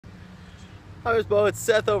Hi, Ms. Bo. It's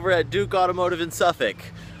Seth over at Duke Automotive in Suffolk.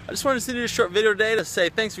 I just wanted to send you a short video today to say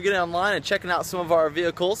thanks for getting online and checking out some of our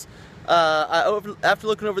vehicles. After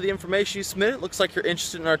looking over the information you submitted, it looks like you're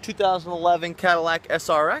interested in our 2011 Cadillac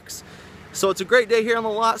SRX. So it's a great day here on the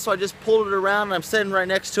lot, so I just pulled it around and I'm sitting right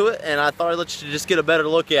next to it, and I thought I'd let you just get a better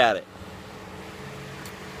look at it.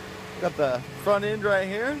 Got the front end right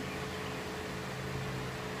here.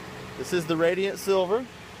 This is the Radiant Silver.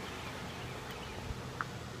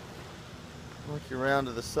 Look you around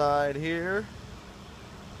to the side here.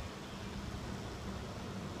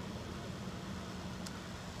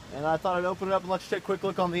 And I thought I'd open it up and let you take a quick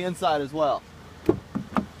look on the inside as well.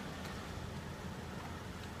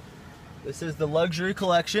 This is the luxury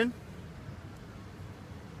collection.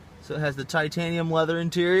 So it has the titanium leather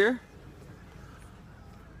interior.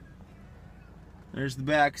 There's the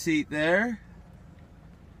back seat there.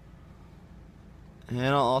 And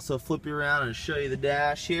I'll also flip you around and show you the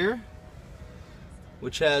dash here,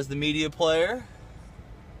 which has the media player.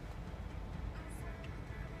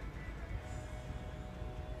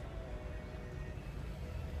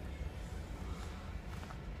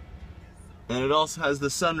 And it also has the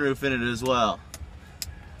sunroof in it as well.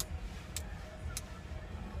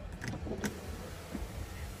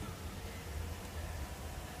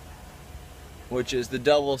 Which is the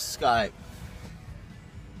double skype.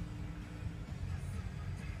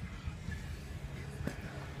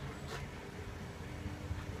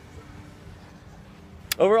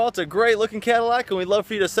 Overall, it's a great looking Cadillac, and we'd love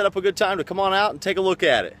for you to set up a good time to come on out and take a look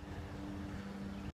at it.